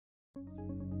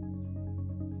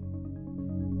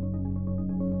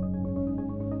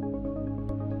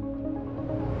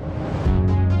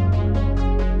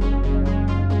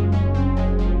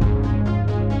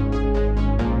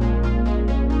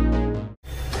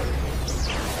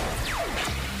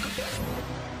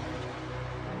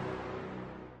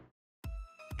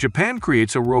Japan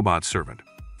creates a robot servant.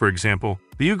 For example,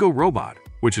 the TIAGo robot,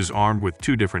 which is armed with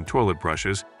 2 different toilet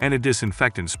brushes and a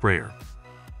disinfectant sprayer.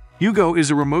 TIAGo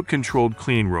is a remote-controlled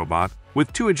cleaning robot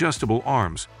with 2 adjustable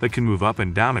arms that can move up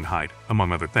and down in height,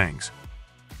 among other things.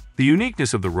 The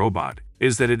uniqueness of the robot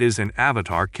is that it is an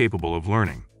avatar capable of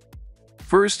learning.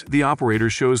 First, the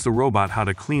operator shows the robot how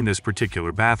to clean this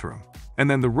particular bathroom, and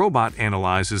then the robot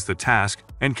analyzes the task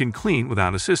and can clean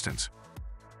without assistance.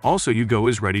 Also, TIAGo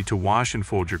is ready to wash and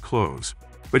fold your clothes,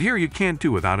 but here you can't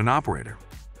do without an operator.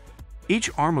 Each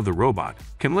arm of the robot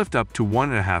can lift up to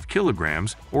 1.5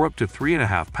 kilograms or up to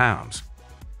 3.5 pounds.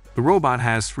 The robot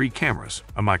has 3 cameras,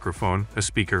 a microphone, a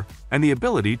speaker, and the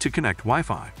ability to connect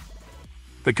Wi-Fi.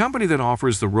 The company that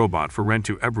offers the robot for rent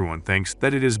to everyone thinks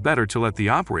that it is better to let the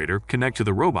operator connect to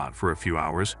the robot for a few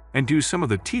hours and do some of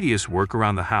the tedious work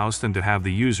around the house than to have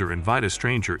the user invite a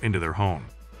stranger into their home.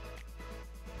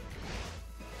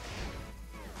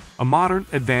 A modern,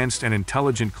 advanced, and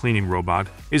intelligent cleaning robot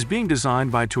is being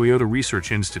designed by Toyota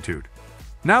Research Institute.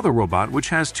 Now the robot, which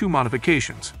has 2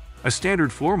 modifications, a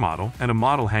standard floor model and a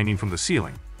model hanging from the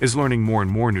ceiling, is learning more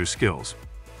and more new skills.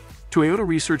 Toyota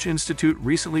Research Institute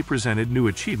recently presented new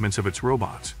achievements of its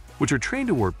robots, which are trained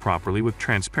to work properly with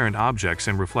transparent objects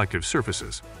and reflective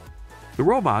surfaces. The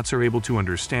robots are able to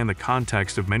understand the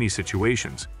context of many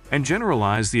situations and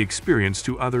generalize the experience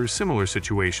to other similar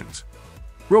situations.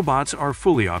 Robots are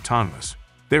fully autonomous.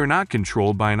 They are not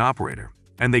controlled by an operator,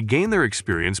 and they gain their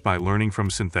experience by learning from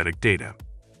synthetic data.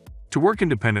 To work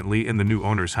independently in the new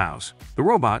owner's house, the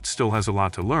robot still has a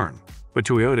lot to learn, but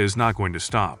Toyota is not going to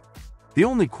stop. The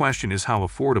only question is how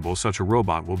affordable such a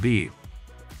robot will be.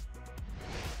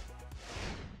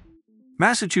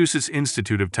 Massachusetts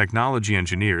Institute of Technology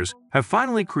engineers have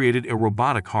finally created a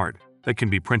robotic heart that can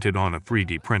be printed on a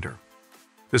 3D printer.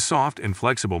 The soft and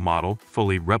flexible model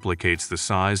fully replicates the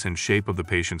size and shape of the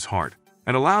patient's heart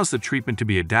and allows the treatment to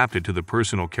be adapted to the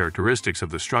personal characteristics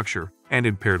of the structure and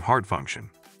impaired heart function.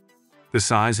 The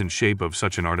size and shape of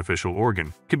such an artificial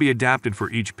organ can be adapted for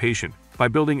each patient by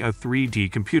building a 3D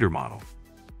computer model.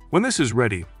 When this is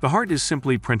ready, the heart is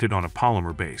simply printed on a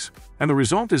polymer base, and the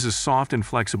result is a soft and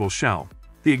flexible shell,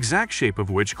 the exact shape of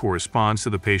which corresponds to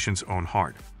the patient's own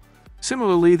heart.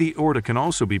 Similarly, the aorta can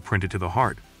also be printed to the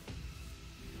heart.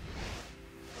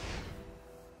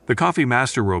 The Coffee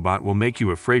Master robot will make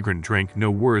you a fragrant drink no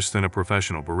worse than a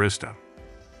professional barista.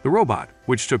 The robot,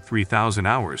 which took 3,000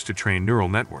 hours to train neural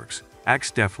networks,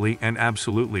 acts deftly and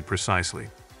absolutely precisely,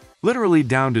 literally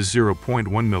down to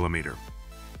 0.1 millimeter.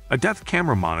 A depth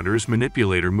camera monitors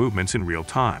manipulator movements in real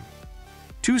time.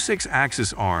 2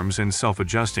 6-axis arms and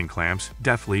self-adjusting clamps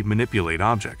deftly manipulate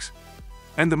objects.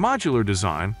 And the modular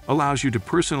design allows you to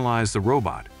personalize the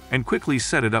robot and quickly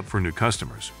set it up for new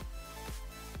customers.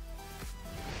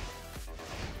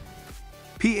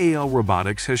 PAL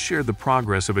Robotics has shared the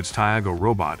progress of its TIAGo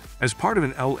robot as part of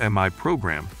an LMI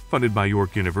program funded by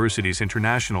York University's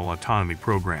International Autonomy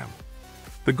Program.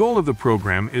 The goal of the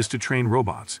program is to train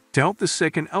robots to help the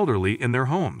sick and elderly in their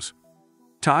homes.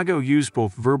 TIAGo used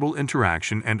both verbal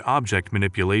interaction and object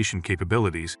manipulation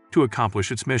capabilities to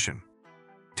accomplish its mission.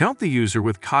 To help the user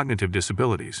with cognitive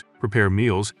disabilities prepare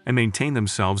meals and maintain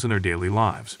themselves in their daily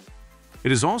lives.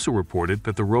 It is also reported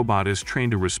that the robot is trained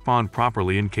to respond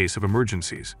properly in case of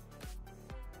emergencies.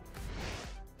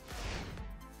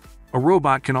 A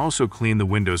robot can also clean the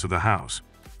windows of the house.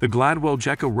 The Gladwell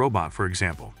Gecko robot, for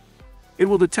example. It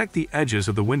will detect the edges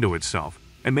of the window itself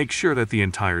and make sure that the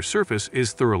entire surface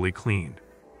is thoroughly cleaned.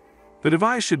 The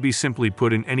device should be simply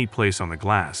put in any place on the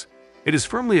glass. It is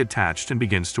firmly attached and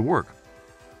begins to work.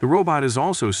 The robot is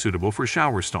also suitable for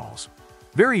shower stalls.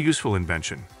 Very useful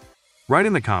invention. Write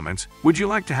in the comments, would you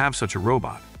like to have such a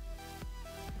robot?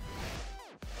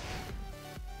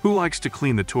 Who likes to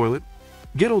clean the toilet?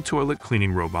 Giddel toilet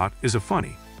cleaning robot is a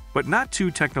funny, but not too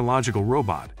technological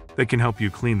robot that can help you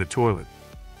clean the toilet.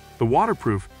 The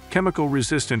waterproof,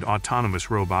 chemical-resistant autonomous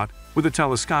robot with a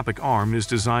telescopic arm is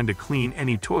designed to clean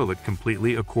any toilet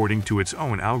completely according to its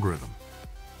own algorithm.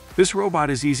 This robot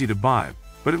is easy to buy,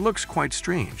 but it looks quite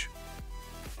strange.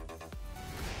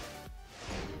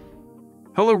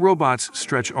 Hello Robot's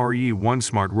Stretch RE1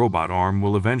 smart robot arm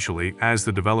will eventually, as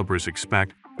the developers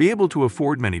expect, be able to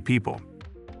afford many people.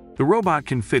 The robot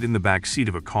can fit in the back seat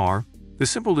of a car. The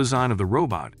simple design of the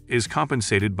robot is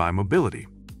compensated by mobility.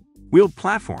 Wheeled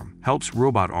platform helps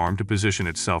robot arm to position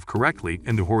itself correctly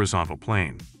in the horizontal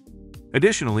plane.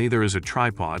 Additionally, there is a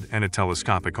tripod and a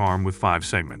telescopic arm with 5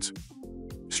 segments.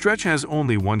 Stretch has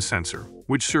only one sensor,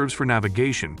 which serves for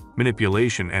navigation,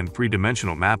 manipulation, and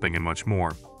 3-dimensional mapping and much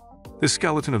more. The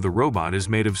skeleton of the robot is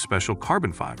made of special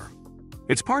carbon fiber.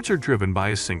 Its parts are driven by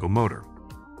a single motor.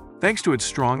 Thanks to its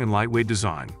strong and lightweight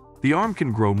design, the arm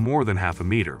can grow more than half a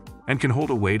meter and can hold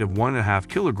a weight of 1.5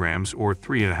 kilograms or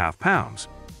 3.5 pounds.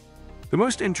 The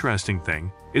most interesting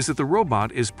thing is that the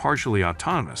robot is partially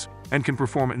autonomous and can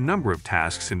perform a number of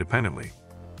tasks independently.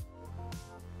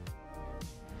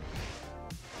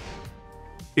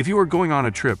 If you are going on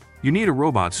a trip, you need a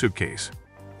robot suitcase.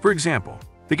 For example,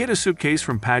 the Gita suitcase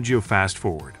from Piaggio Fast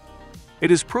Forward.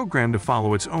 It is programmed to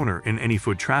follow its owner in any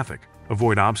foot traffic,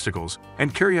 avoid obstacles,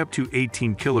 and carry up to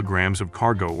 18 kilograms of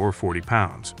cargo or 40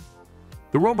 pounds.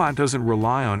 The robot doesn't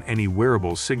rely on any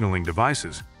wearable signaling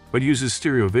devices, but uses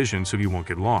stereo vision so you won't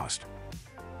get lost.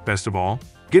 Best of all,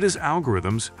 Gita's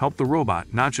algorithms help the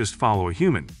robot not just follow a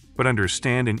human, but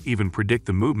understand and even predict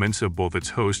the movements of both its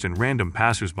host and random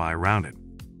passersby around it.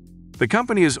 The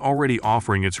company is already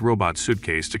offering its robot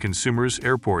suitcase to consumers,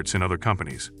 airports, and other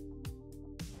companies.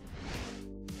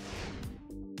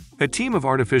 A team of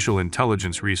artificial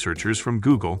intelligence researchers from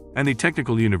Google and the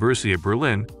Technical University of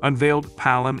Berlin unveiled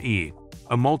PAL-ME,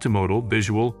 a multimodal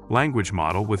visual language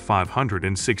model with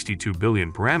 562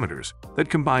 billion parameters that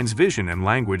combines vision and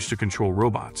language to control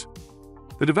robots.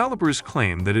 The developers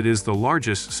claim that it is the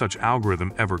largest such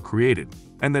algorithm ever created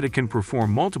and that it can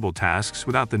perform multiple tasks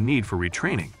without the need for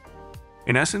retraining.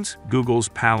 In essence, Google's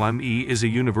PAL-ME is a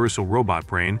universal robot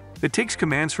brain that takes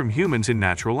commands from humans in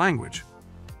natural language.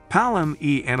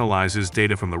 PAL-ME analyzes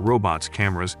data from the robot's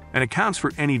cameras and accounts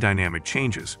for any dynamic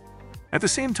changes. At the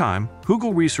same time,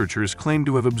 Google researchers claim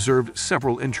to have observed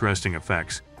several interesting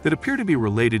effects that appear to be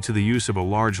related to the use of a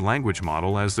large language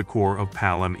model as the core of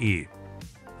PAL-ME.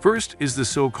 First is the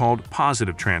so-called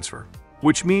positive transfer,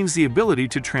 which means the ability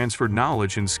to transfer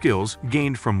knowledge and skills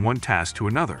gained from one task to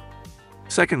another.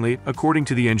 Secondly, according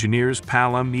to the engineers,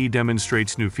 PAL-ME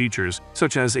demonstrates new features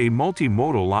such as a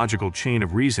multimodal logical chain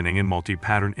of reasoning and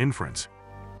multi-pattern inference.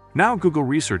 Now Google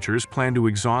researchers plan to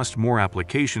exhaust more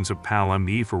applications of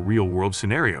PAL-ME for real-world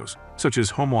scenarios, such as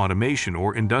home automation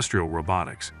or industrial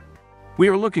robotics. We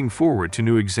are looking forward to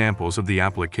new examples of the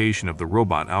application of the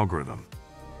robot algorithm.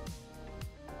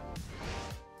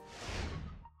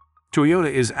 Toyota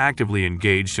is actively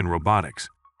engaged in robotics.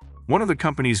 One of the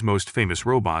company's most famous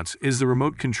robots is the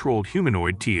remote-controlled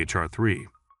humanoid THR3.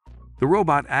 The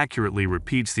robot accurately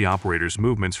repeats the operator's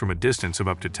movements from a distance of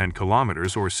up to 10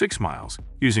 kilometers or 6 miles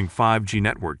using 5G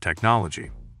network technology.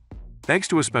 Thanks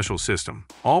to a special system,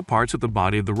 all parts of the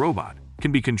body of the robot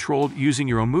can be controlled using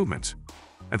your own movements.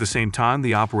 At the same time,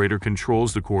 the operator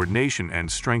controls the coordination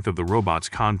and strength of the robot's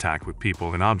contact with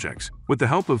people and objects with the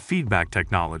help of feedback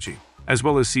technology, as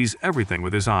well as sees everything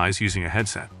with his eyes using a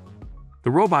headset.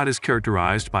 The robot is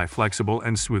characterized by flexible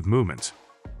and smooth movements.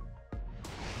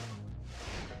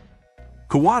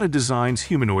 Kawada designs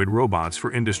humanoid robots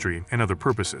for industry and other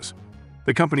purposes.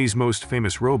 The company's most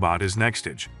famous robot is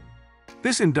Nextage.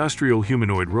 This industrial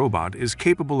humanoid robot is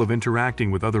capable of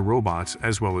interacting with other robots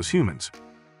as well as humans.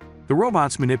 The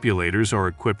robot's manipulators are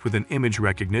equipped with an image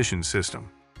recognition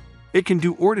system. It can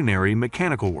do ordinary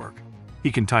mechanical work.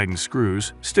 He can tighten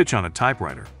screws, stitch on a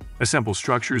typewriter, assemble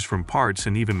structures from parts,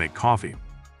 and even make coffee.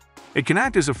 It can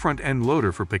act as a front-end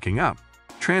loader for picking up,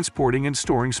 transporting, and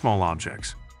storing small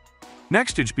objects.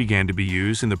 Nextage began to be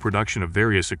used in the production of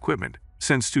various equipment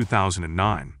since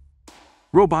 2009.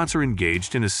 Robots are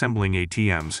engaged in assembling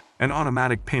ATMs and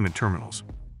automatic payment terminals.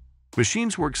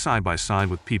 Machines work side by side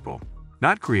with people,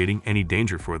 not creating any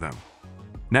danger for them.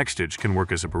 Nextage can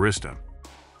work as a barista.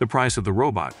 The price of the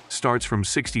robot starts from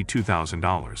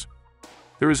 $62,000.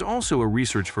 There is also a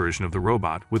research version of the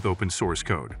robot with open source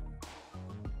code.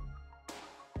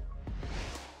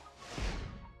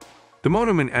 The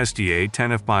Motoman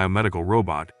SDA10F biomedical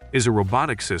robot is a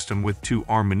robotic system with 2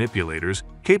 arm manipulators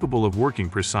capable of working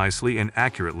precisely and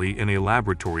accurately in a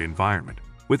laboratory environment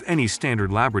with any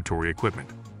standard laboratory equipment.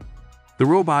 The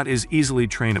robot is easily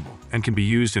trainable and can be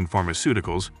used in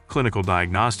pharmaceuticals, clinical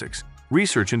diagnostics,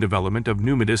 research and development of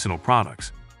new medicinal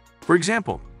products. For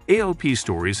example, ALP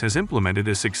Stories has implemented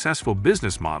a successful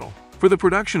business model for the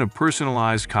production of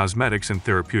personalized cosmetics and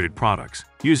therapeutic products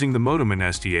using the Motoman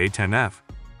SDA10F.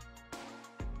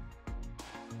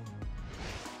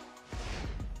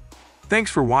 Thanks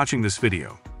for watching this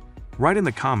video. Write in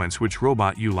the comments which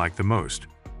robot you like the most.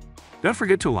 Don't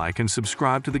forget to like and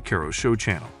subscribe to the Karo Show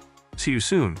channel. See you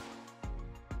soon.